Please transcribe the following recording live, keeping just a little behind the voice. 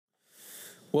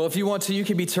Well, if you want to, you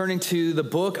can be turning to the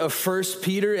book of 1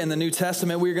 Peter in the New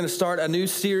Testament. We're going to start a new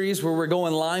series where we're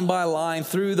going line by line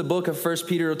through the book of 1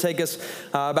 Peter. It'll take us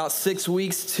about 6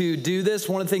 weeks to do this.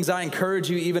 One of the things I encourage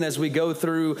you, even as we go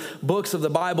through books of the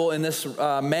Bible in this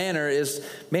manner, is,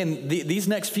 man, these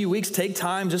next few weeks, take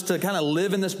time just to kind of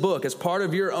live in this book as part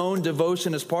of your own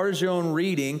devotion, as part of your own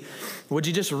reading. Would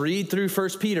you just read through 1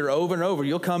 Peter over and over?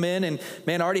 You'll come in and,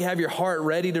 man, already have your heart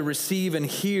ready to receive and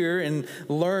hear and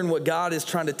learn what God is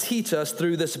trying to teach us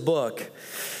through this book.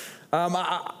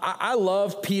 I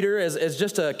love Peter as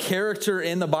just a character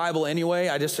in the Bible anyway.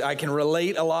 I can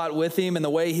relate a lot with him and the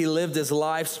way he lived his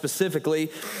life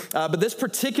specifically. But this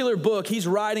particular book, he's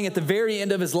writing at the very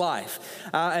end of his life.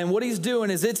 And what he's doing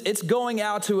is it's going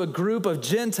out to a group of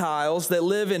Gentiles that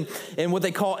live in what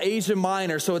they call Asia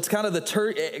Minor. So it's kind of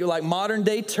like modern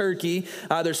day Turkey.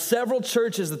 There's several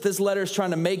churches that this letter is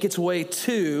trying to make its way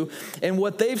to. And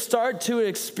what they've started to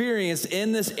experience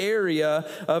in this area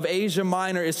of Asia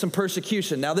Minor is some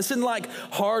persecution. Now, this isn't like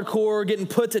hardcore getting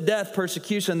put to death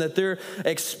persecution that they're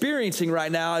experiencing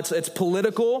right now. It's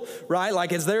political, right?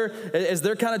 Like as they're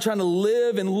kind of trying to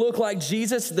live and look like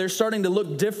Jesus, they're starting to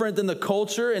look different than the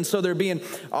culture, and so they're being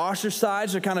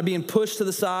ostracized. They're kind of being pushed to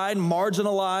the side,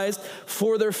 marginalized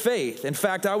for their faith. In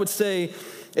fact, I would say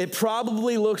it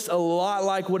probably looks a lot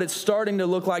like what it's starting to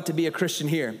look like to be a Christian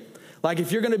here. Like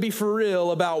if you're going to be for real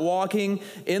about walking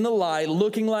in the light,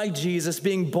 looking like Jesus,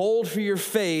 being bold for your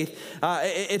faith,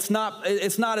 it's not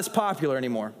as popular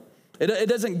anymore. It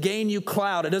doesn't gain you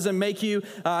clout. It doesn't make you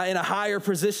in a higher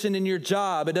position in your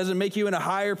job. It doesn't make you in a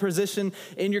higher position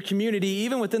in your community.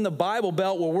 Even within the Bible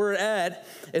Belt where we're at,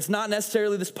 it's not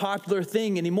necessarily this popular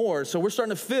thing anymore. So we're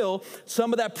starting to feel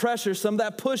some of that pressure, some of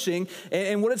that pushing.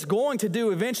 And what it's going to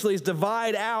do eventually is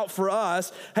divide out for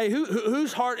us, hey,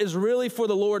 whose heart is really for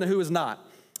the Lord and who is not?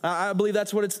 I believe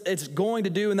that's what it's going to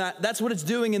do, and that's what it's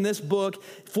doing in this book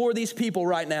for these people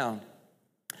right now.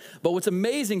 But what's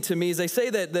amazing to me is they say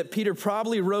that Peter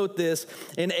probably wrote this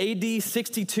in AD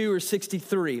 62 or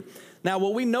 63. Now,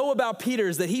 what we know about Peter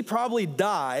is that he probably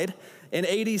died in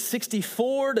AD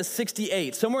 64 to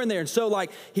 68, somewhere in there. And so,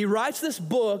 like, he writes this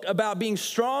book about being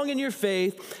strong in your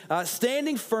faith,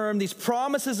 standing firm, these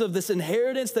promises of this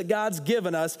inheritance that God's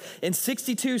given us in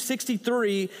 62,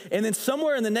 63, and then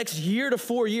somewhere in the next year to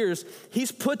 4 years,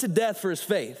 he's put to death for his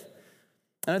faith.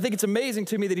 And I think it's amazing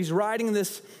to me that he's writing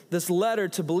this letter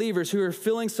to believers who are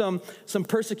feeling some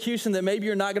persecution that maybe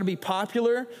you're not going to be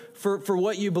popular for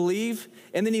what you believe.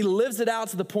 And then he lives it out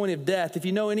to the point of death. If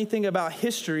you know anything about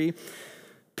history,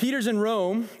 Peter's in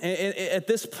Rome at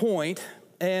this point,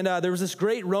 and there was this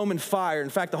great Roman fire.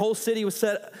 In fact, the whole city was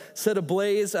set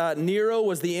ablaze. Nero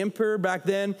was the emperor back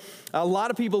then. A lot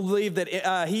of people believe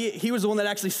that he was the one that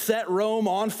actually set Rome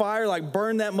on fire, like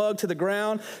burned that mug to the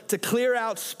ground to clear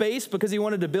out space because he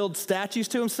wanted to build statues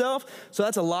to himself. So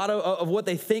that's a lot of what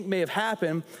they think may have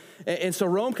happened. And so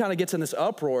Rome kind of gets in this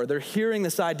uproar. They're hearing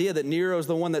this idea that Nero is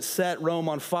the one that set Rome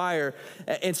on fire.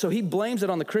 And so he blames it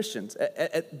on the Christians.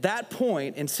 At that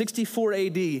point, in 64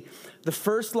 AD, the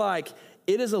first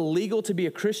it is illegal to be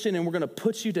a Christian and we're going to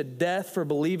put you to death for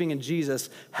believing in Jesus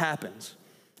happens.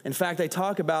 In fact, they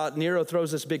talk about Nero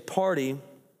throws this big party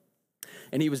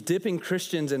and he was dipping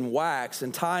Christians in wax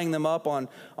and tying them up on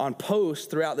posts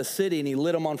throughout the city, and he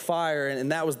lit them on fire,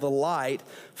 and that was the light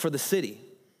for the city.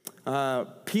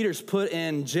 Peter's put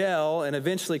in jail and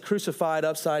eventually crucified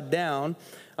upside down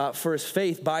for his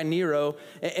faith by Nero.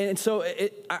 And so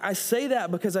I say that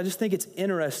because I just think it's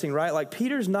interesting, right? Like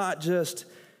Peter's not just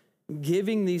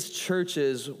giving these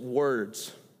churches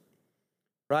words,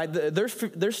 right?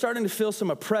 They're starting to feel some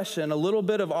oppression, a little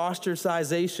bit of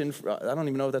ostracization. I don't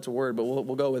even know if that's a word, but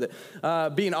we'll go with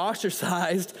it. Being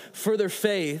ostracized for their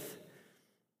faith.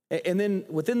 And then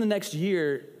within the next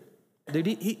year, dude,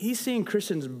 he's seeing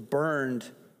Christians burned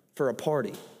for a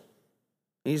party.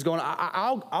 And he's going,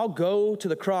 I'll go to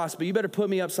the cross, but you better put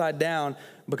me upside down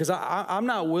because I'm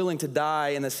not willing to die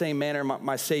in the same manner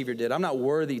my Savior did. I'm not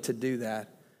worthy to do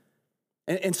that.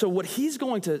 And so what he's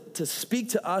going to speak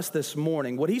to us this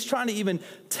morning, what he's trying to even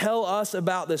tell us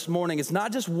about this morning is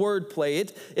not just wordplay.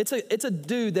 It's a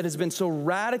dude that has been so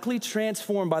radically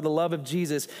transformed by the love of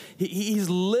Jesus. He's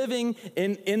living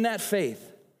in that faith.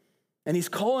 And he's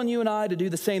calling you and I to do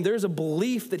the same. There's a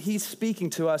belief that he's speaking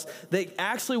to us that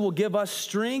actually will give us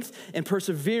strength and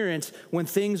perseverance when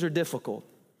things are difficult.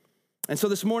 And so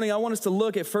this morning, I want us to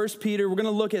look at 1 Peter. We're going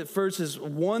to look at verses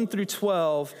 1 through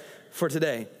 12 for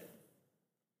today.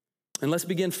 And let's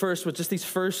begin first with just these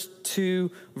first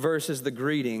two verses, the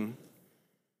greeting.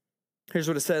 Here's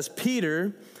what it says.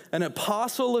 Peter, an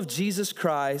apostle of Jesus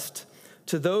Christ,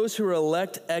 To those who are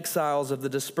elect exiles of the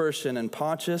dispersion in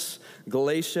Pontus,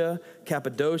 Galatia,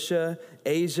 Cappadocia,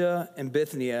 Asia, and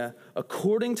Bithynia,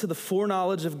 according to the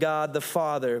foreknowledge of God the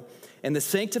Father and the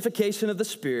sanctification of the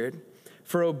Spirit,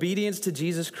 for obedience to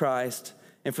Jesus Christ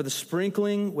and for the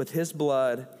sprinkling with his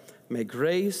blood, may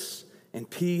grace and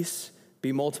peace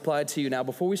be multiplied to you. Now,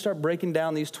 before we start breaking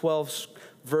down these 12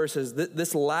 verses,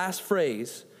 this last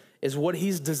phrase is what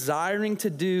he's desiring to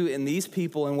do in these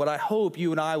people and what I hope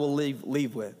you and I will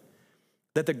leave with.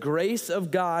 That the grace of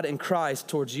God in Christ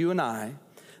towards you and I,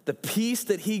 the peace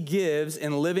that he gives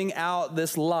in living out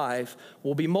this life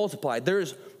will be multiplied.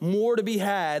 There's more to be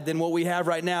had than what we have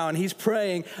right now. And he's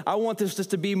praying, I want this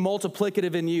just to be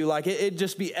multiplicative in you. Like it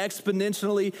just be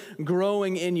exponentially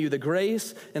growing in you. The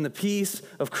grace and the peace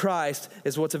of Christ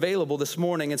is what's available this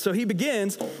morning. And so he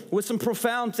begins with some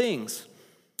profound things.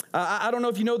 I don't know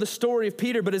if you know the story of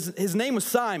Peter, but his name was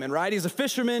Simon, right? He's a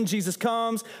fisherman. Jesus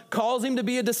comes, calls him to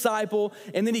be a disciple,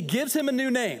 and then he gives him a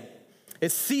new name.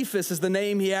 It's Cephas is the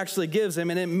name he actually gives him,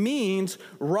 and it means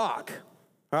rock.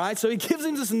 All right, so he gives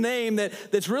him this name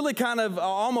that's really kind of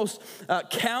almost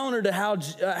counter to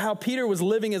how Peter was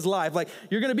living his life. Like,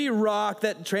 you're going to be rock,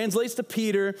 that translates to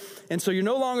Peter, and so you're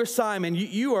no longer Simon.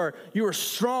 You are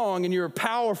strong and you're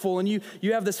powerful, and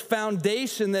you have this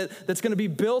foundation that's going to be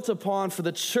built upon for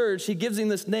the church. He gives him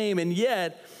this name, and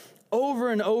yet over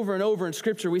and over and over in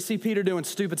Scripture, we see Peter doing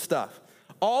stupid stuff.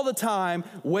 All the time,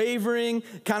 wavering,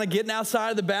 kind of getting outside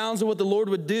of the bounds of what the Lord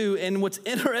would do. And what's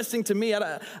interesting to me,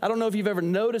 I don't know if you've ever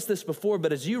noticed this before,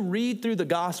 but as you read through the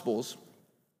Gospels,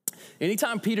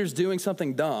 anytime Peter's doing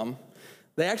something dumb,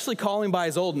 they actually call him by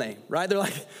his old name, right? They're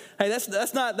like, hey,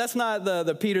 that's not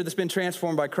the Peter that's been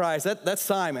transformed by Christ. That's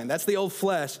Simon. That's the old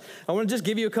flesh. I want to just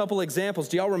give you a couple examples.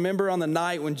 Do y'all remember on the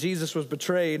night when Jesus was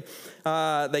betrayed,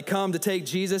 they come to take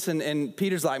Jesus, and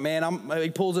Peter's like, man, he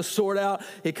pulls his sword out.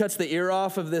 He cuts the ear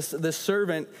off of this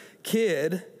servant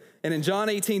kid. And in John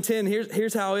 18:10,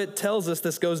 here's how it tells us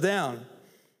this goes down.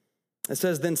 It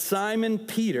says, then Simon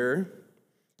Peter,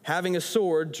 having a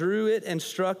sword, drew it and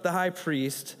struck the high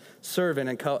priest servant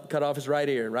and cut off his right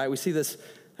ear, right? We see this,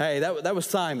 hey, that was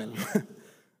Simon.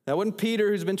 That wasn't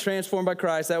Peter who's been transformed by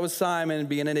Christ. That was Simon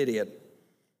being an idiot.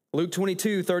 Luke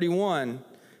 22:31,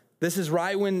 this is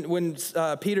right when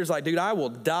Peter's like, dude, I will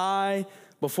die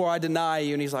before I deny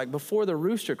you. And he's like, before the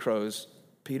rooster crows,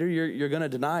 Peter, you're going to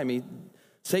deny me.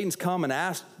 Satan's come and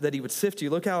asked that he would sift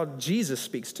you. Look how Jesus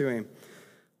speaks to him.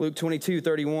 Luke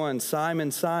 22:31,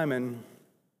 Simon, Simon,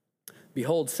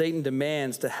 behold, Satan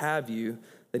demands to have you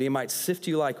that he might sift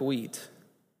you like wheat.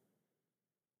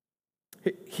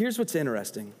 Here's what's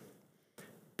interesting.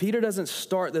 Peter doesn't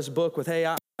start this book with,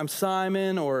 hey, I'm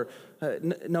Simon, or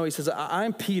no, he says,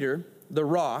 I'm Peter, the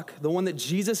rock, the one that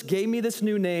Jesus gave me this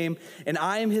new name, and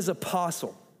I am his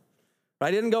apostle. I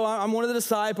didn't go, I'm one of the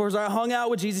disciples, I hung out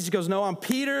with Jesus. He goes, no, I'm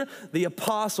Peter, the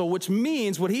apostle, which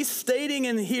means what he's stating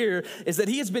in here is that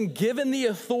he has been given the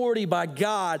authority by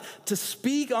God to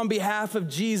speak on behalf of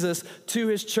Jesus to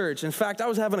his church. In fact, I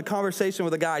was having a conversation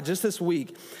with a guy just this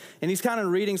week, and he's kind of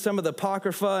reading some of the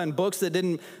Apocrypha and books that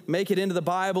didn't make it into the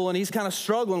Bible, and he's kind of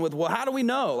struggling with, well, how do we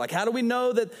know? Like, how do we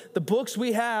know that the books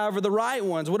we have are the right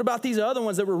ones? What about these other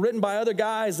ones that were written by other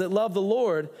guys that love the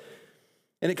Lord?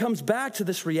 And it comes back to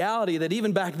this reality that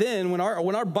even back then, when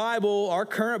our Bible, our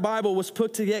current Bible was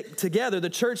put together,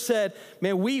 the church said,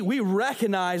 man, we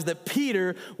recognize that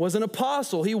Peter was an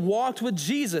apostle. He walked with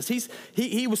Jesus.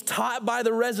 He was taught by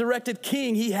the resurrected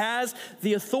King. He has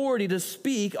the authority to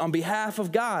speak on behalf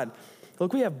of God.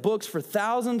 Look, we have books for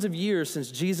thousands of years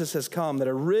since Jesus has come that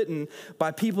are written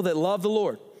by people that love the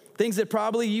Lord. Things that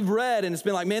probably you've read and it's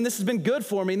been like, man, this has been good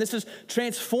for me and this has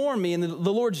transformed me, and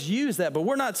the Lord's used that. But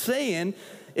we're not saying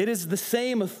it is the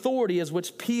same authority as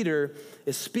which Peter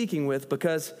is speaking with,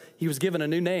 because he was given a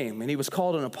new name and he was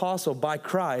called an apostle by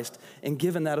Christ and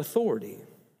given that authority.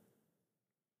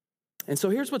 And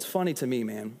so here's what's funny to me,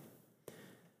 man.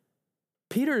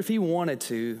 Peter, if he wanted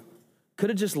to, could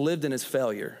have just lived in his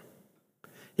failure.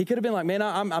 He could have been like, man,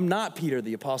 I'm not Peter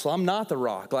the apostle. I'm not the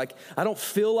rock. Like, I don't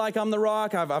feel like I'm the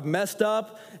rock. I've messed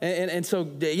up. And so,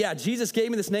 yeah, Jesus gave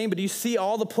me this name, but do you see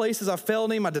all the places I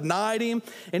failed him? I denied him.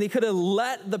 And he could have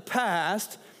let the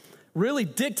past really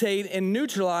dictate and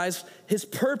neutralize his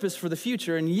purpose for the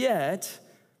future. And yet,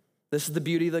 this is the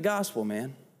beauty of the gospel,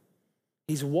 man.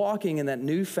 He's walking in that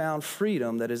newfound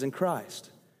freedom that is in Christ.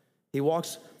 He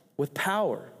walks with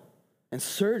power and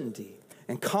certainty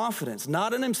and confidence,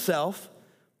 not in himself,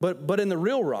 but in the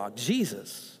real rock,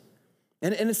 Jesus.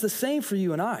 And it's the same for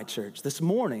you and I, church. This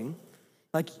morning,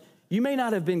 like, you may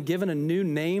not have been given a new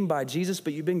name by Jesus,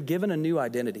 but you've been given a new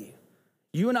identity.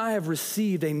 You and I have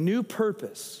received a new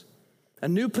purpose, a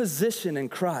new position in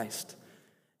Christ.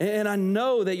 And I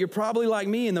know that you're probably like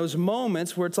me in those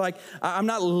moments where it's like, I'm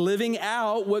not living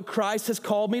out what Christ has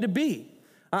called me to be.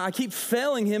 I keep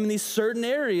failing him in these certain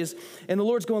areas. And the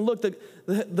Lord's going, look,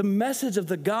 the message of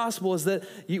the gospel is that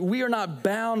we are not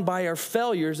bound by our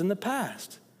failures in the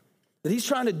past. That he's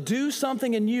trying to do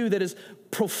something in you that is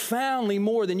profoundly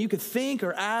more than you could think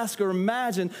or ask or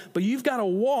imagine, but you've got to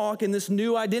walk in this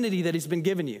new identity that he's been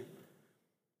given you.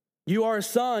 You are a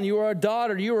son, you are a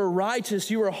daughter, you are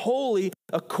righteous, you are holy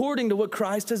according to what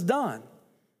Christ has done.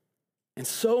 And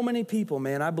so many people,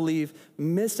 man, I believe,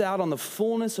 miss out on the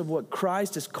fullness of what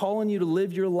Christ is calling you to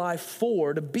live your life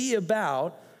for, to be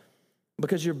about,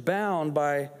 because you're bound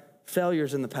by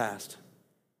failures in the past.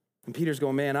 And Peter's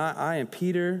going, man, I am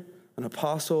Peter, an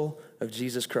apostle of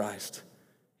Jesus Christ.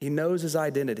 He knows his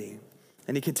identity.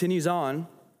 And he continues on,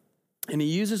 and he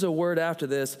uses a word after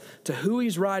this to who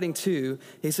he's writing to.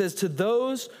 He says, to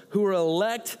those who are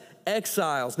elect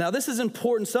exiles. Now, this is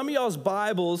important. Some of y'all's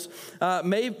Bibles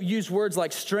may use words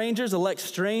like strangers, elect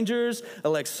sojourners,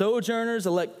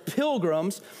 elect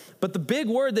pilgrims. But the big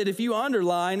word that if you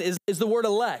underline is the word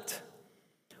elect.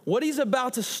 What he's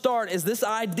about to start is this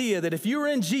idea that if you're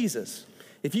in Jesus,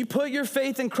 if you put your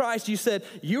faith in Christ, you said,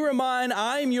 you are mine,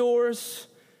 I am yours,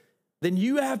 then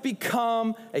you have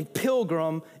become a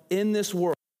pilgrim in this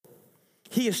world.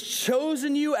 He has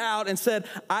chosen you out and said,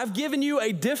 I've given you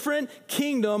a different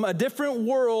kingdom, a different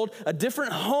world, a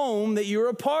different home that you're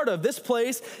a part of. This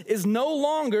place is no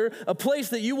longer a place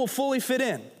that you will fully fit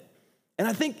in. And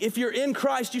I think if you're in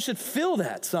Christ, you should feel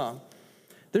that some.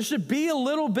 There should be a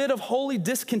little bit of holy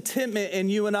discontentment in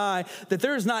you and I, that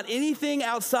there is not anything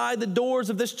outside the doors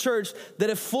of this church that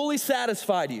have fully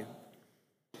satisfied you.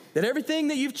 That everything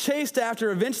that you've chased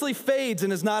after eventually fades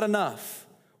and is not enough.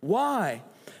 Why?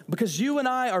 Because you and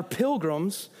I are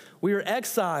pilgrims, we are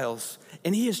exiles,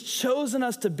 and he has chosen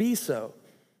us to be so.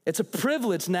 It's a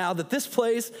privilege now that this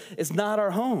place is not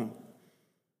our home.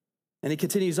 And he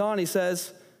continues on, he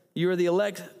says, you are the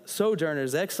elect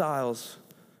sojourners, exiles,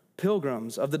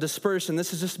 pilgrims of the dispersion.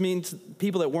 This just means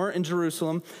people that weren't in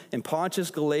Jerusalem, in Pontus,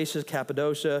 Galatia,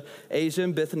 Cappadocia, Asia,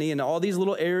 and Bithynia, and all these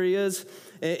little areas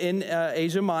in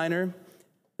Asia Minor.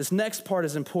 This next part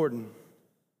is important.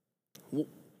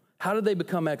 How did they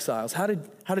become exiles? How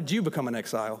did you become an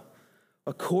exile?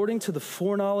 According to the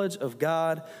foreknowledge of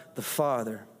God the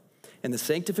Father and the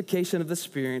sanctification of the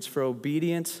Spirit for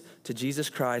obedience to Jesus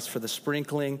Christ for the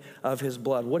sprinkling of his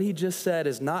blood. What he just said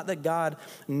is not that God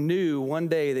knew one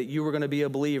day that you were going to be a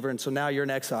believer and so now you're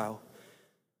an exile.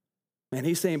 Man,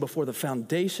 he's saying before the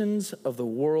foundations of the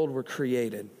world were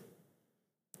created,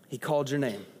 he called your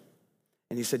name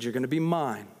and he said, you're going to be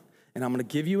mine. And I'm going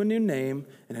to give you a new name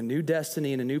and a new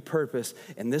destiny and a new purpose.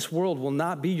 And this world will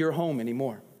not be your home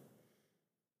anymore.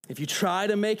 If you try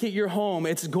to make it your home,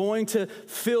 it's going to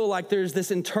feel like there's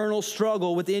this internal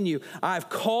struggle within you. I've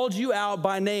called you out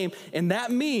by name. And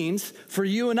that means for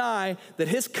you and I that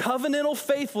his covenantal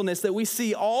faithfulness that we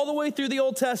see all the way through the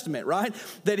Old Testament, right?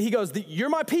 That he goes, you're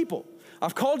my people.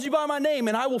 I've called you by my name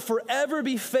and I will forever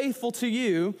be faithful to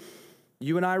you.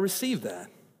 You and I receive that.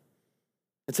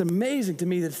 It's amazing to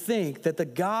me to think that the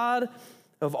God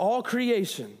of all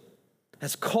creation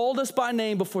has called us by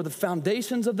name before the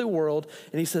foundations of the world,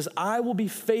 and he says, I will be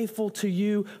faithful to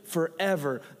you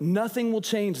forever. Nothing will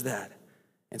change that.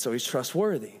 And so he's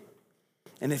trustworthy.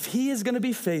 And if he is going to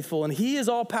be faithful and he is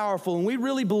all powerful, and we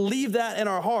really believe that in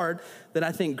our heart, then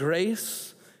I think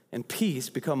grace and peace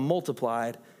become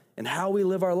multiplied in how we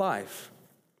live our life.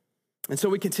 And so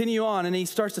we continue on, and he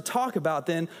starts to talk about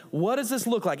then, what does this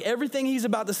look like? Everything he's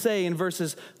about to say in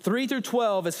verses 3 through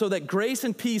 12 is so that grace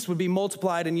and peace would be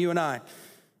multiplied in you and I.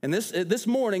 And this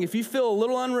morning, if you feel a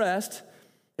little unrest,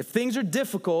 if things are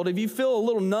difficult, if you feel a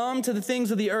little numb to the things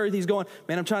of the earth, he's going,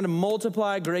 man, I'm trying to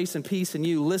multiply grace and peace in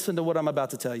you. Listen to what I'm about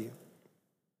to tell you.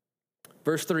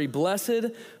 Verse 3,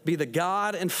 blessed be the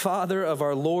God and Father of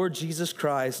our Lord Jesus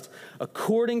Christ,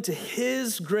 according to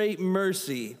his great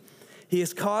mercy. He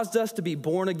has caused us to be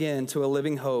born again to a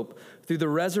living hope through the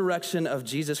resurrection of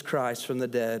Jesus Christ from the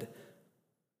dead.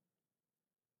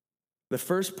 The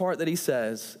first part that he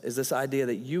says is this idea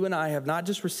that you and I have not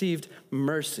just received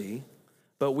mercy,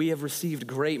 but we have received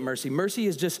great mercy. Mercy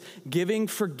is just giving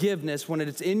forgiveness when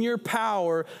it's in your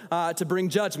power to bring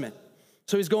judgment.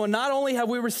 So he's going, not only have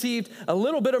we received a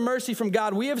little bit of mercy from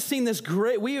God, we have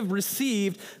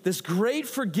received this great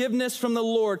forgiveness from the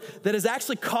Lord that has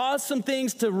actually caused some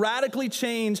things to radically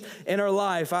change in our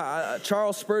life.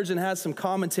 Charles Spurgeon has some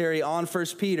commentary on 1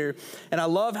 Peter, and I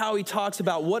love how he talks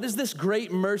about what does this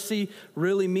great mercy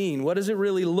really mean? What does it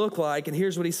really look like? And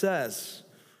here's what he says.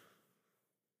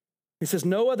 He says,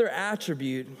 no other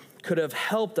attribute could have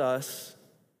helped us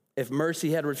if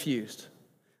mercy had refused.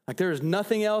 Like there is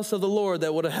nothing else of the Lord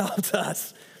that would have helped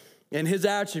us in his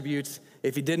attributes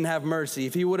if he didn't have mercy,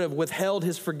 if he would have withheld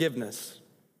his forgiveness.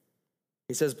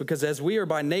 He says, because as we are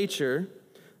by nature,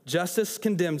 justice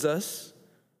condemns us,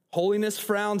 holiness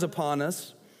frowns upon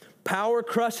us, power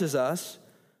crushes us,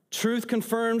 truth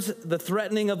confirms the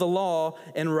threatening of the law,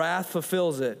 and wrath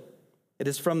fulfills it. It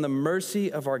is from the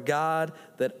mercy of our God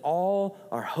that all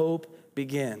our hope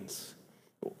begins.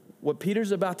 What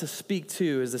Peter's about to speak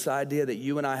to is this idea that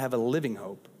you and I have a living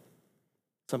hope,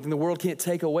 something the world can't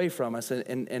take away from us.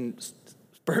 And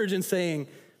Spurgeon saying,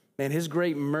 man, his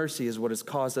great mercy is what has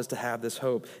caused us to have this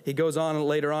hope. He goes on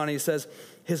later on, and he says,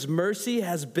 his mercy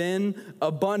has been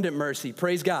abundant mercy.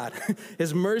 Praise God.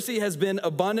 His mercy has been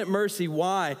abundant mercy.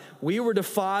 Why? We were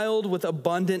defiled with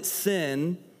abundant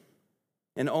sin,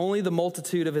 and only the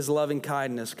multitude of his loving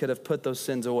kindness could have put those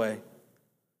sins away.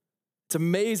 It's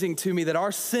amazing to me that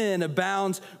our sin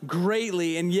abounds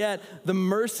greatly, and yet the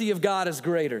mercy of God is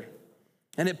greater.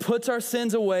 And it puts our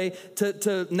sins away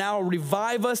to now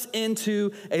revive us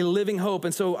into a living hope.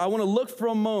 And so I want to look for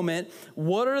a moment,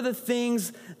 what are the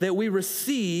things that we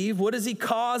receive? What does he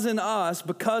cause in us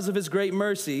because of his great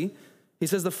mercy? He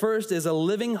says the first is a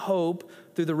living hope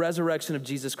through the resurrection of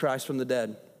Jesus Christ from the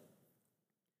dead.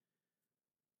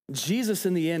 Jesus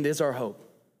in the end is our hope.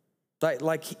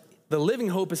 Like the living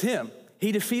hope is him.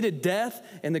 He defeated death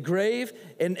and the grave.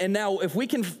 And now if we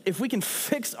can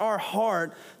fix our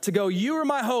heart to go, you are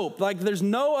my hope. Like there's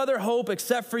no other hope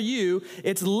except for you.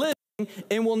 It's living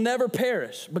and will never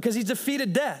perish because he's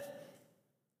defeated death.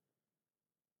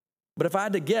 But if I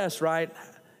had to guess, right,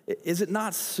 is it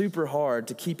not super hard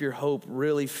to keep your hope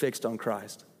really fixed on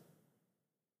Christ?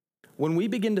 When we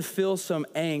begin to feel some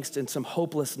angst and some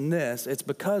hopelessness, it's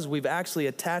because we've actually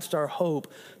attached our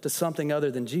hope to something other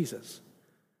than Jesus.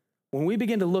 When we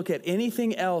begin to look at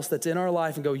anything else that's in our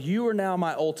life and go, you are now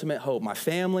my ultimate hope, my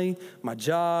family, my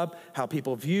job, how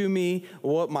people view me,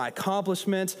 what my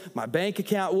accomplishments, my bank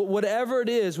account, whatever it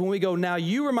is, when we go, now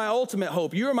you are my ultimate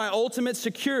hope, you are my ultimate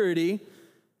security,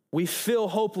 we feel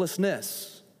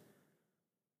hopelessness.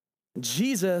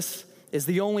 Jesus is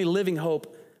the only living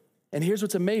hope. And here's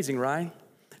what's amazing, right?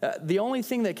 The only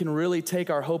thing that can really take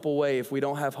our hope away if we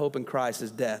don't have hope in Christ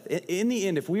is death. In the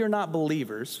end, if we are not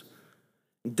believers,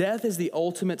 death is the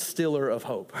ultimate stiller of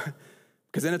hope,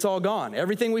 because then it's all gone.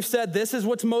 Everything we've said, this is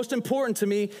what's most important to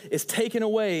me, is taken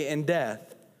away in death.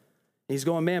 And he's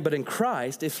going, man, but in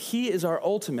Christ, if he is our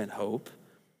ultimate hope,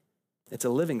 it's a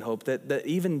living hope that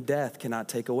even death cannot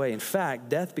take away. In fact,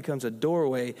 death becomes a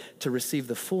doorway to receive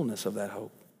the fullness of that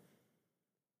hope.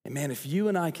 And man, if you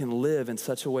and I can live in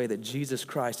such a way that Jesus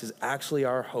Christ is actually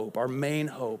our hope, our main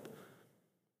hope,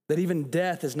 that even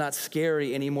death is not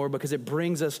scary anymore because it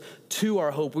brings us to our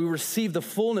hope. We receive the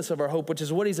fullness of our hope, which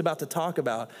is what he's about to talk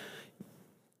about.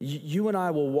 You and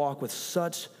I will walk with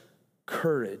such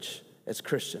courage as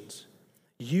Christians.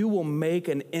 You will make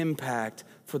an impact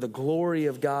for the glory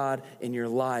of God in your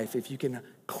life if you can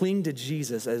cling to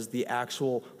Jesus as the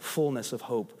actual fullness of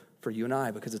hope for you and I,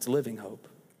 because it's living hope.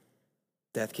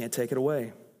 Death can't take it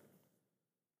away.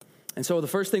 And so the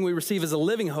first thing we receive is a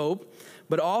living hope,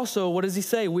 but also, what does he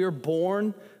say? We are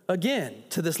born again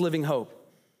to this living hope,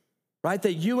 right?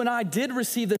 That you and I did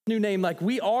receive this new name. Like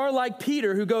we are like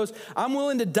Peter, who goes, I'm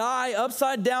willing to die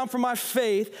upside down for my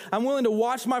faith. I'm willing to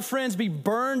watch my friends be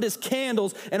burned as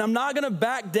candles, and I'm not going to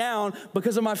back down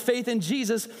because of my faith in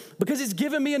Jesus, because he's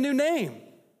given me a new name.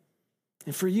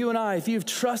 And for you and I, if you've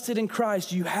trusted in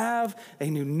Christ, you have a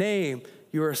new name.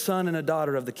 You are a son and a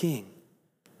daughter of the King.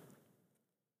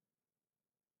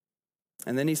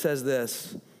 And then he says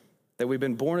this, that we've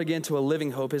been born again to a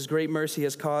living hope. His great mercy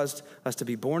has caused us to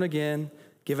be born again,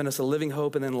 given us a living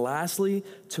hope. And then lastly,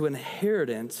 to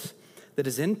inheritance that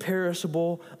is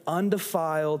imperishable,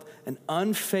 undefiled, and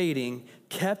unfading,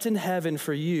 kept in heaven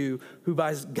for you, who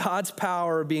by God's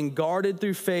power are being guarded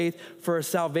through faith for a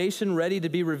salvation ready to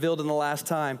be revealed in the last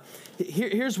time.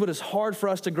 Here's what is hard for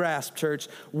us to grasp, church.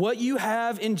 What you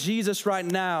have in Jesus right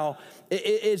now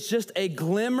is just a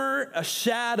glimmer, a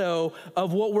shadow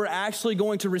of what we're actually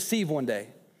going to receive one day.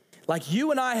 Like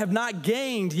you and I have not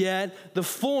gained yet the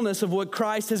fullness of what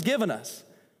Christ has given us.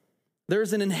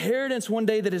 There's an inheritance one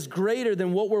day that is greater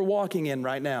than what we're walking in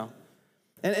right now.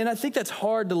 And I think that's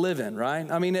hard to live in, right?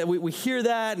 I mean, we hear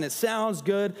that and it sounds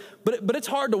good, but it's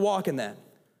hard to walk in that,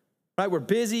 right? We're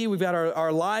busy, we've got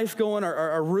our life going,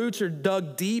 our roots are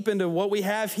dug deep into what we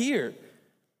have here.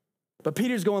 But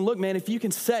Peter's going, look, man, if you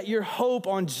can set your hope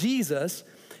on Jesus,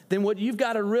 then what you've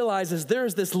got to realize is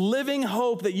there's this living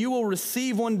hope that you will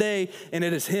receive one day, and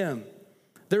it is him.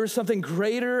 There is something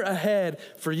greater ahead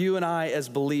for you and I as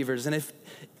believers. And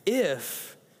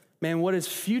if what is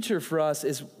future for us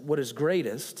is what is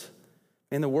greatest,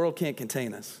 and the world can't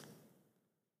contain us.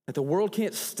 That the world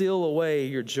can't steal away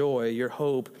your joy, your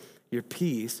hope, your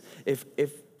peace, if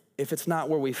it's not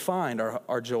where we find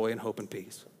our joy and hope and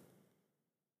peace.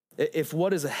 If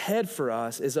what is ahead for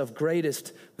us is of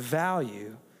greatest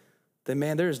value,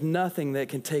 then there's nothing that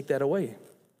can take that away.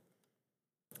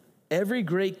 Every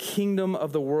great kingdom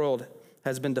of the world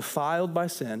has been defiled by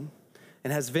sin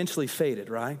and has eventually faded,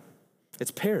 right?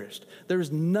 It's perished. There's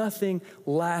nothing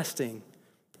lasting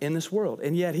in this world.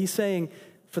 And yet he's saying,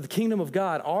 for the kingdom of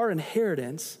God, our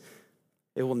inheritance,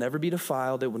 it will never be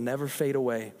defiled. It will never fade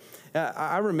away.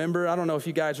 I remember, I don't know if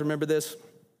you guys remember this.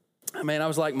 I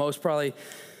was like most probably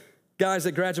guys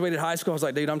that graduated high school. I was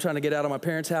like, dude, I'm trying to get out of my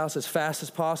parents' house as fast as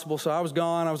possible. So I was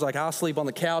gone. I was like, I'll sleep on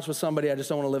the couch with somebody. I just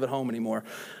don't want to live at home anymore.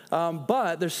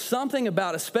 But there's something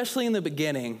about, especially in the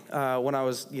beginning, when I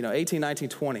was 18, 19,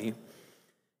 20,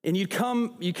 and you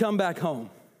come back home.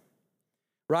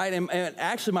 Right? And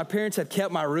actually, my parents had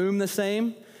kept my room the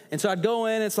same. And so I'd go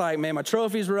in, it's like, my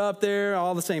trophies were up there,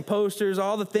 all the same posters,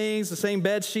 all the things, the same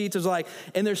bed sheets. It was like,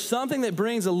 and there's something that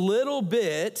brings a little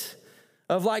bit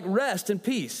of like rest and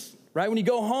peace, right? When you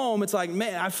go home, it's like,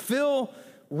 I feel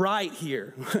right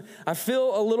here. I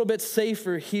feel a little bit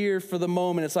safer here for the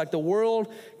moment. It's like the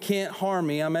world can't harm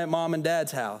me. I'm at mom and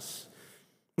dad's house.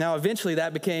 Now, eventually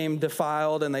that became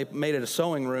defiled and they made it a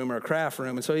sewing room or a craft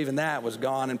room. And so even that was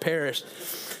gone and perished.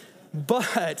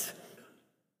 But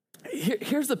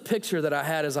here's the picture that I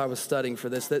had as I was studying for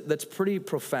this that's pretty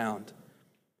profound.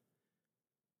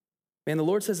 The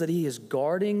Lord says that he is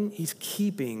guarding, he's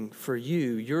keeping for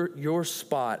you your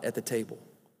spot at the table.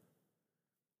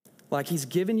 Like he's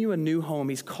given you a new home.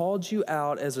 He's called you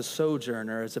out as a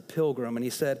sojourner, as a pilgrim. And he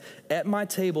said, at my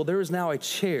table, there is now a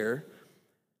chair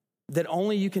that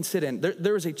only you can sit in.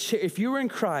 There is a chair. If you are in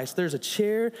Christ, there's a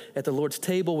chair at the Lord's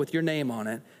table with your name on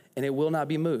it, and it will not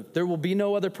be moved. There will be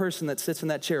no other person that sits in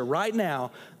that chair. Right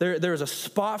now, there is a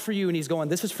spot for you, and he's going,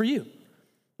 this is for you.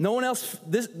 No one else,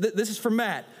 this is for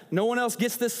Matt. No one else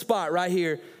gets this spot right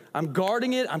here. I'm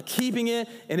guarding it, I'm keeping it,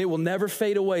 and it will never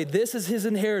fade away. This is his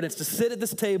inheritance, to sit at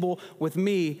this table with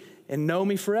me and know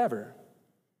me forever.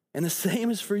 And the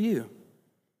same is for you.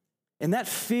 And that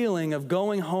feeling of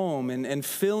going home and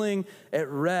feeling at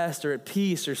rest or at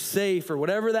peace or safe or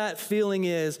whatever that feeling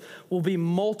is will be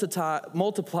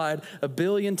multiplied a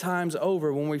billion times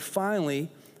over when we finally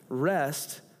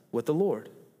rest with the Lord.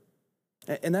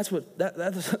 And that's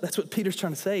what Peter's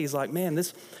trying to say. He's like,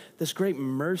 this great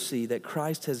mercy that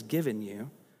Christ has given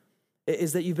you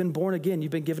is that you've been born again,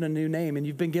 you've been given a new name, and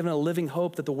you've been given a living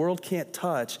hope that the world can't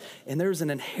touch, and there's an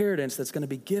inheritance that's going to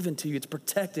be given to you. It's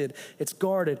protected, it's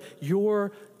guarded.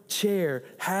 Your chair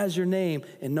has your name,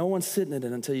 and no one's sitting in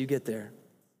it until you get there.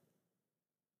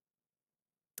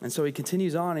 And so he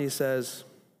continues on, and he says,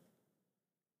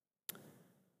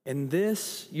 in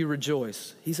this you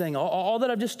rejoice. He's saying all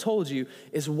that I've just told you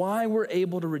is why we're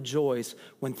able to rejoice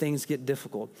when things get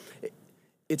difficult.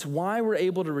 It's why we're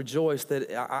able to rejoice that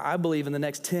I believe in the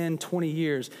next 10, 20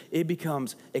 years, it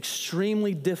becomes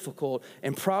extremely difficult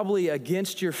and probably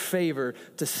against your favor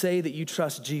to say that you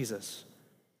trust Jesus.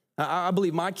 I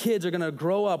believe my kids are going to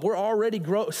grow up. We're already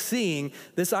seeing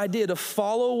this idea to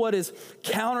follow what is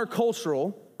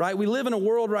countercultural, right? We live in a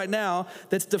world right now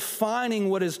that's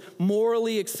defining what is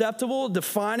morally acceptable,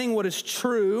 defining what is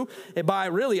true by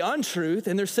really untruth.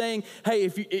 And they're saying, hey,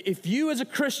 if you as a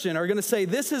Christian are going to say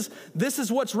this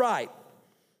is what's right,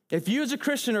 if you as a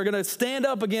Christian are going to stand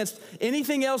up against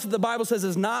anything else that the Bible says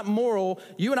is not moral,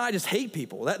 you and I just hate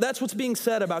people. That's what's being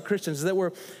said about Christians, is that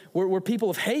we're people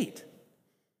of hate.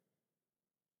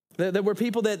 That we're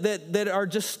people that are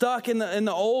just stuck in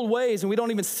the old ways and we don't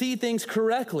even see things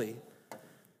correctly.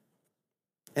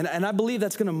 And I believe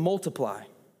that's going to multiply,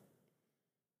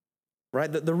 right?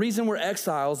 The reason we're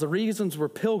exiles, the reasons we're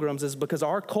pilgrims is because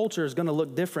our culture is going to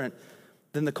look different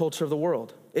than the culture of the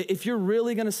world. If you're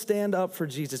really going to stand up for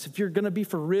Jesus, if you're going to be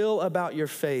for real about your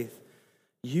faith,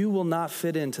 you will not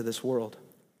fit into this world.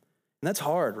 And that's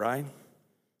hard, right?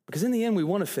 Because in the end, we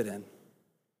want to fit in.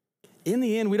 In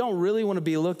the end, we don't really want to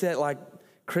be looked at like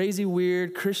crazy,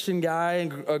 weird Christian guy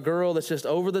and a girl that's just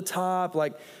over the top.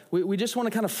 Like we just want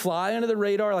to kind of fly under the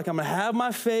radar. Like I'm going to have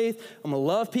my faith. I'm going to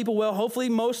love people well. Hopefully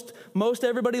most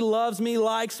everybody loves me,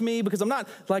 likes me because I'm not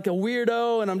like a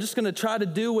weirdo and I'm just going to try to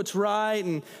do what's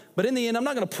right. But in the end, I'm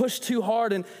not going to push too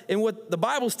hard. And what the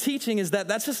Bible's teaching is that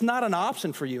that's just not an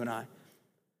option for you and I.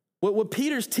 What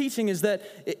Peter's teaching is that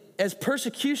as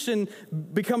persecution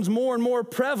becomes more and more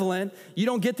prevalent, you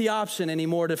don't get the option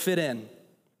anymore to fit in.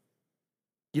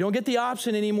 You don't get the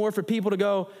option anymore for people to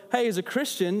go, hey, as a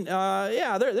Christian,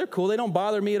 yeah, they're cool. They don't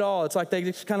bother me at all. It's like they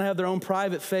just kind of have their own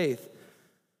private faith.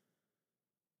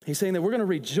 He's saying that we're going to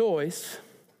rejoice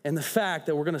in the fact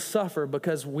that we're going to suffer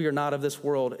because we are not of this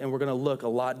world and we're going to look a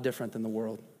lot different than the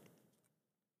world.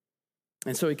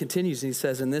 And so he continues and he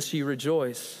says, in this you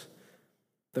rejoice,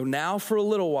 though now for a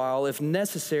little while, if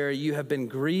necessary, you have been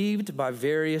grieved by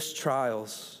various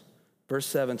trials. Verse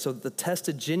 7, so that the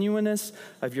tested genuineness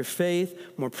of your faith,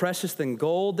 more precious than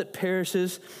gold that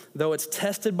perishes, though it's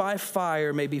tested by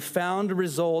fire, may be found to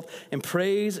result in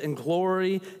praise and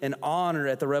glory and honor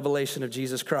at the revelation of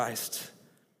Jesus Christ.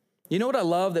 You know what I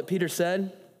love that Peter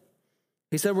said?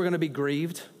 He said we're going to be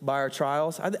grieved by our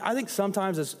trials. I think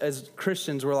sometimes as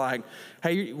Christians, we're like,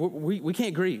 hey, we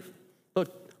can't grieve.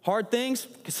 Look, hard things,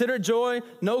 consider it joy,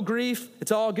 no grief,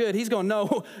 it's all good. He's going,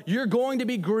 no, you're going to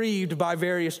be grieved by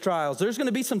various trials. There's going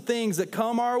to be some things that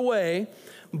come our way,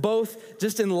 both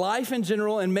just in life in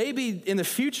general, and maybe in the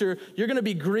future, you're going to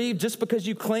be grieved just because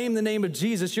you claim the name of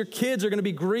Jesus. Your kids are going to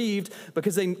be grieved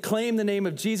because they claim the name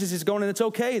of Jesus. He's going, and it's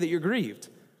okay that you're grieved.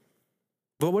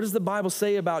 But what does the Bible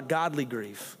say about godly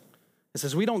grief? It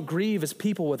says we don't grieve as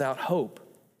people without hope,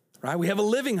 right? We have a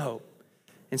living hope.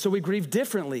 And so we grieve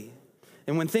differently.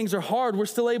 And when things are hard, we're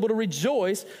still able to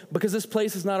rejoice because this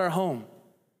place is not our home.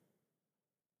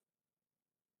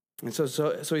 And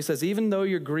so he says, even though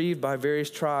you're grieved by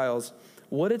various trials,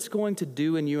 what it's going to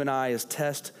do in you and I is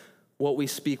test what we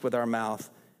speak with our mouth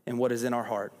and what is in our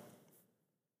heart.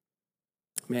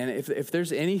 Man, if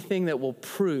there's anything that will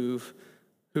prove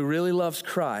who really loves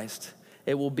Christ,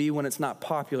 it will be when it's not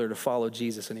popular to follow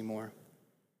Jesus anymore.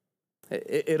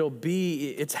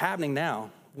 It's happening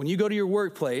now. When you go to your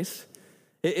workplace,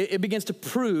 it begins to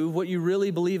prove what you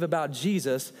really believe about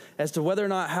Jesus as to whether or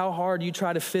not how hard you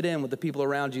try to fit in with the people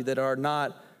around you that are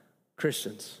not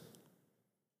Christians.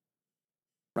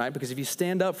 Right? Because if you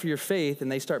stand up for your faith and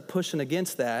they start pushing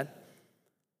against that,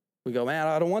 we go, man,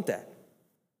 I don't want that.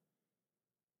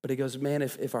 But he goes, man,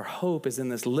 if our hope is in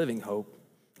this living hope,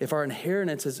 if our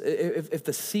inheritance is, if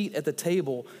the seat at the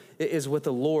table is with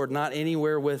the Lord, not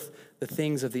anywhere with the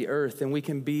things of the earth, then we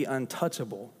can be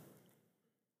untouchable.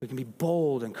 We can be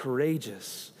bold and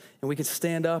courageous. And we can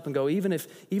stand up and go, even if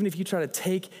you try to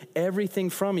take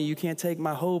everything from me, you can't take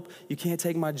my hope, you can't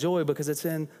take my joy because it's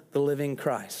in the living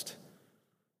Christ.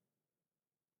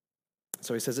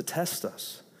 So he says it tests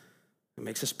us. It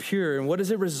makes us pure. And what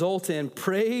does it result in?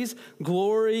 Praise,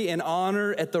 glory, and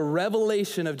honor at the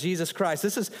revelation of Jesus Christ.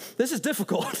 This is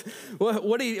difficult.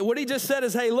 What he just said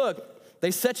is, hey, look, they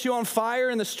set you on fire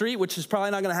in the street, which is probably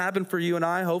not going to happen for you and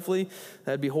I, hopefully.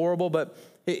 That'd be horrible. But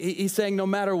he's saying no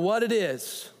matter what it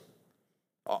is,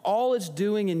 all it's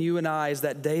doing in you and I is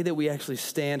that day that we actually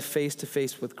stand face to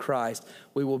face with Christ,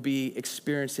 we will be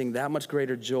experiencing that much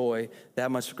greater joy, that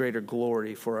much greater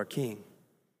glory for our King.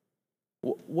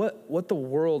 What the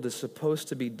world is supposed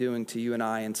to be doing to you and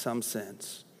I in some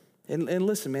sense. And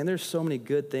listen, man, there's so many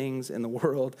good things in the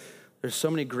world. There's so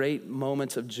many great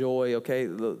moments of joy, okay?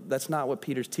 That's not what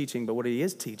Peter's teaching, but what he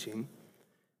is teaching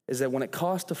is that when it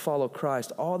costs to follow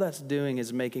Christ, all that's doing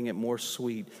is making it more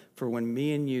sweet for when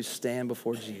me and you stand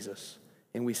before Jesus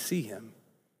and we see him.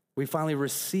 We finally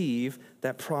receive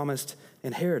that promised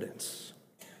inheritance.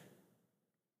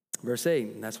 Verse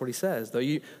 8, and that's what he says. Though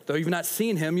you've not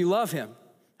seen him, you love him.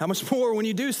 How much more when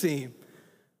you do see him?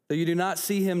 Though you do not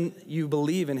see him, you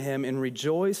believe in him and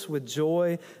rejoice with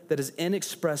joy that is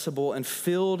inexpressible and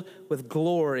filled with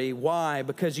glory. Why?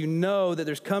 Because you know that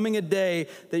there's coming a day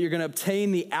that you're going to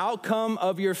obtain the outcome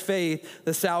of your faith,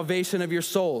 the salvation of your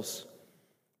souls.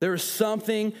 There is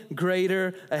something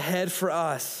greater ahead for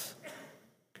us.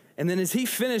 And then as he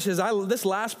finishes, this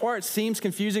last part seems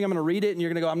confusing. I'm going to read it, and you're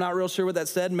going to go, I'm not real sure what that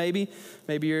said, maybe.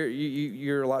 Maybe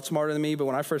you're a lot smarter than me, but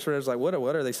when I first read it, I was like, what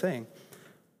are they saying?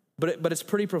 But it's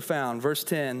pretty profound. Verse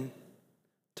 10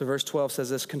 to verse 12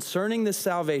 says this, concerning this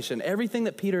salvation, everything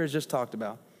that Peter has just talked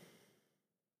about,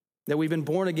 that we've been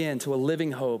born again to a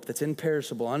living hope that's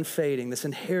imperishable, unfading, this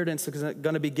inheritance that's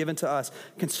going to be given to us.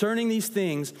 Concerning these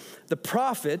things, the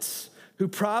prophets who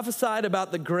prophesied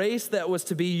about the grace that was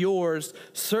to be yours,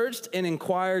 searched and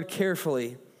inquired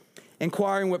carefully,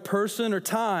 inquiring what person or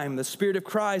time the Spirit of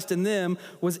Christ in them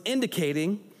was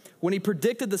indicating when he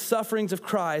predicted the sufferings of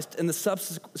Christ and the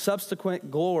subsequent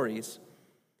glories.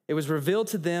 It was revealed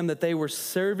to them that they were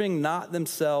serving not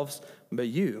themselves, but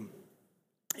you,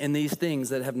 in these things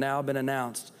that have now been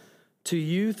announced to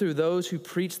you through those who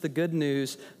preach the good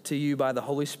news to you by the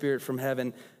Holy Spirit from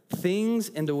heaven, things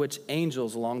into which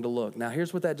angels long to look. Now,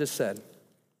 here's what that just said.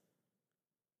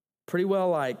 Pretty well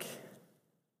like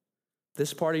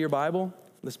this part of your Bible,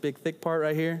 this big thick part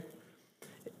right here.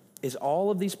 is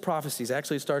all of these prophecies,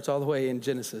 actually it starts all the way in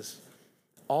Genesis,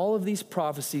 all of these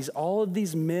prophecies, all of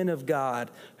these men of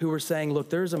God who were saying, look,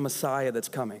 there's a Messiah that's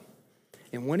coming.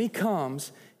 And when he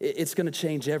comes, it's going to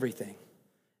change everything.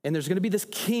 And there's going to be this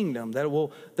kingdom that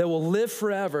will live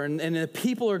forever, and the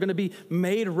people are going to be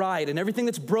made right, and everything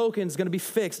that's broken is going to be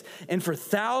fixed. And for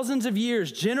thousands of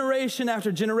years, generation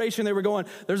after generation, they were going,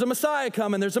 there's a Messiah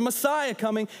coming,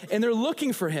 and they're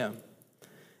looking for him.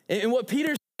 And what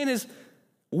Peter's saying is,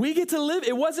 we get to live.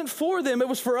 It wasn't for them, it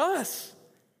was for us.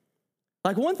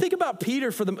 Like, one thing about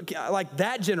Peter for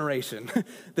that generation,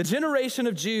 the generation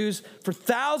of Jews, for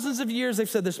thousands of years, they've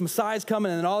said this Messiah's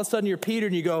coming, and then all of a sudden you're Peter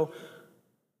and you go,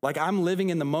 like, I'm living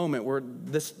in the moment where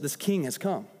this king has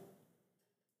come.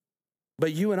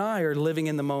 But you and I are living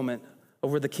in the moment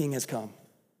of where the king has come.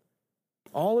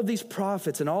 All of these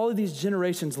prophets and all of these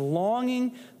generations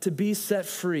longing to be set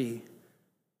free,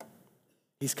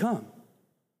 he's come.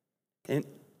 And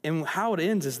how it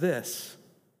ends is this.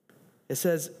 It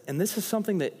says, and this is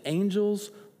something that angels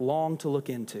long to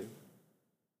look into.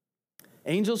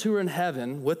 Angels who are in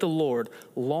heaven with the Lord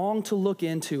long to look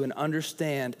into and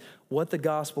understand what the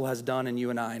gospel has done in you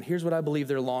and I. And here's what I believe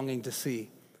they're longing to see.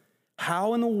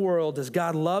 How in the world does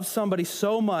God love somebody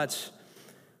so much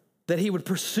that he would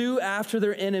pursue after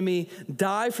their enemy,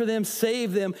 die for them,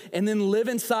 save them, and then live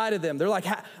inside of them? They're like,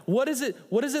 what does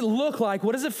it look like?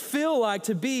 What does it feel like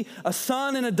to be a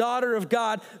son and a daughter of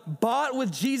God, bought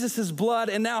with Jesus' blood,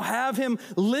 and now have him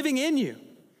living in you?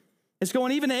 It's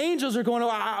going, even angels are going,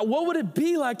 what would it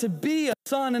be like to be a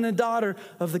son and a daughter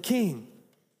of the King?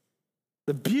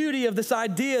 The beauty of this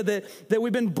idea that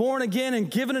we've been born again and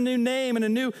given a new name and a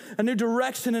new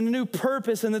direction and a new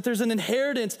purpose, and that there's an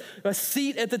inheritance, a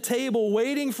seat at the table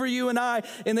waiting for you and I,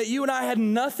 and that you and I had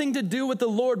nothing to do with the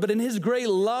Lord, but in his great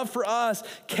love for us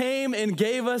came and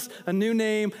gave us a new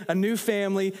name, a new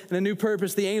family, and a new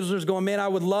purpose. The angels are just going, man, I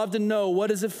would love to know,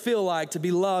 what does it feel like to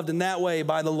be loved in that way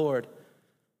by the Lord?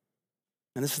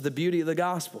 And this is the beauty of the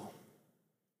gospel.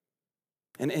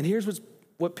 And here's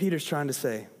what Peter's trying to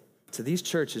say to these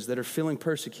churches that are feeling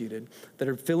persecuted, that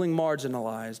are feeling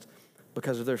marginalized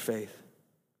because of their faith.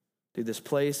 Dude, this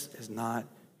place is not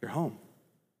your home.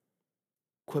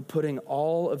 Quit putting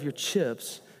all of your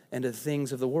chips into the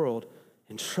things of the world,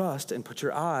 and trust and put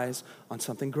your eyes on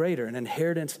something greater, an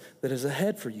inheritance that is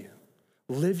ahead for you.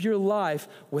 Live your life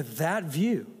with that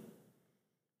view,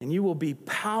 and you will be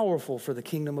powerful for the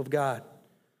kingdom of God.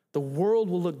 The world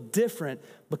will look different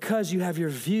because you have your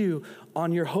view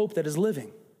on your hope that is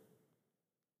living.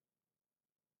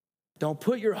 Don't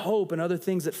put your hope in other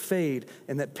things that fade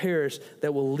and that perish,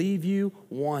 that will leave you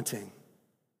wanting.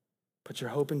 Put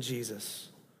your hope in Jesus.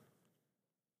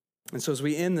 And so as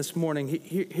we end this morning,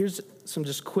 here's some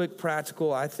just quick,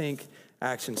 practical, I think,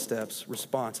 action steps,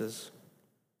 responses.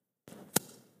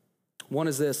 One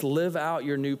is this: live out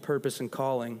your new purpose and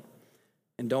calling,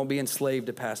 and don't be enslaved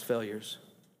to past failures.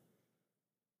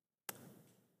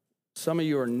 Some of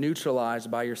you are neutralized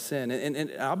by your sin.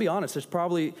 And I'll be honest, there's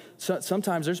probably,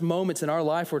 sometimes there's moments in our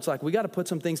life where it's like, we got to put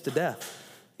some things to death.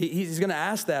 He's going to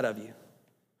ask that of you.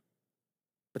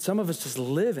 But some of us just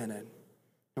live in it. And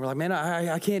we're like, man,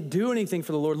 I can't do anything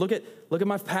for the Lord. Look at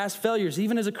my past failures.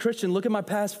 Even as a Christian, look at my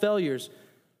past failures.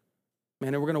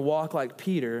 Man, and we're going to walk like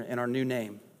Peter in our new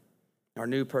name, our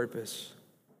new purpose.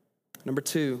 Number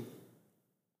 2,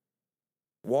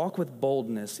 walk with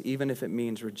boldness, even if it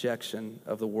means rejection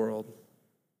of the world.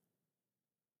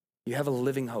 You have a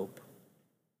living hope.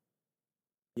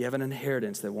 You have an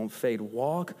inheritance that won't fade.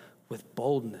 Walk with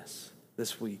boldness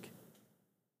this week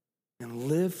and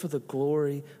live for the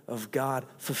glory of God.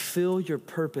 Fulfill your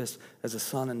purpose as a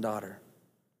son and daughter.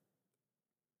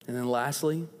 And then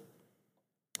lastly,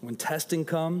 when testing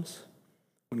comes,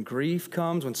 when grief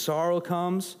comes, when sorrow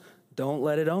comes, don't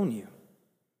let it own you.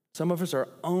 Some of us are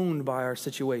owned by our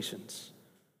situations.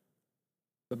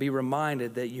 But be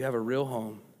reminded that you have a real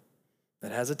home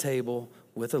that has a table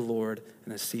with the Lord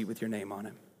and a seat with your name on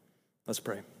it. Let's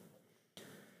pray.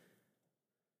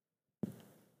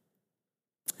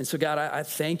 And so, God, I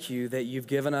thank you that you've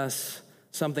given us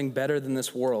something better than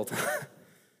this world.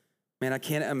 Man, I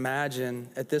can't imagine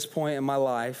at this point in my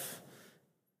life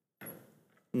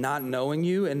not knowing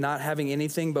you and not having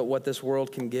anything but what this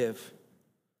world can give.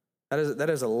 That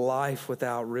is a life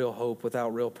without real hope,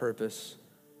 without real purpose.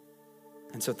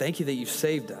 And so thank you that you've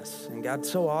saved us. And God,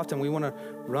 so often we want to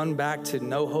run back to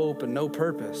no hope and no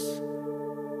purpose.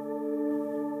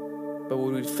 But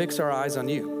would we fix our eyes on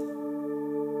you?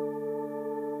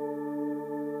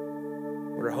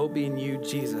 Would our hope be in you,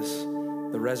 Jesus,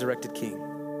 the resurrected King?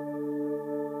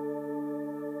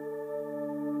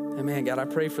 And man, God, I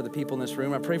pray for the people in this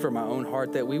room. I pray for my own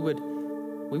heart that we would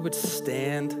we would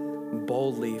stand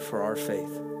boldly for our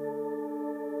faith.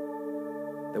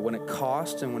 That when it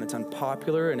costs and when it's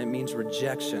unpopular and it means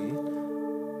rejection,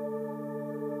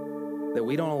 that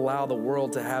we don't allow the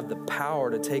world to have the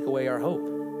power to take away our hope.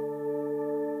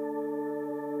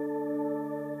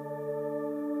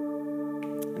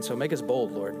 And so make us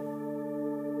bold, Lord.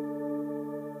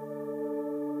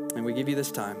 And we give you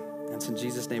this time. And it's in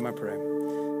Jesus' name I pray.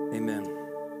 Amen.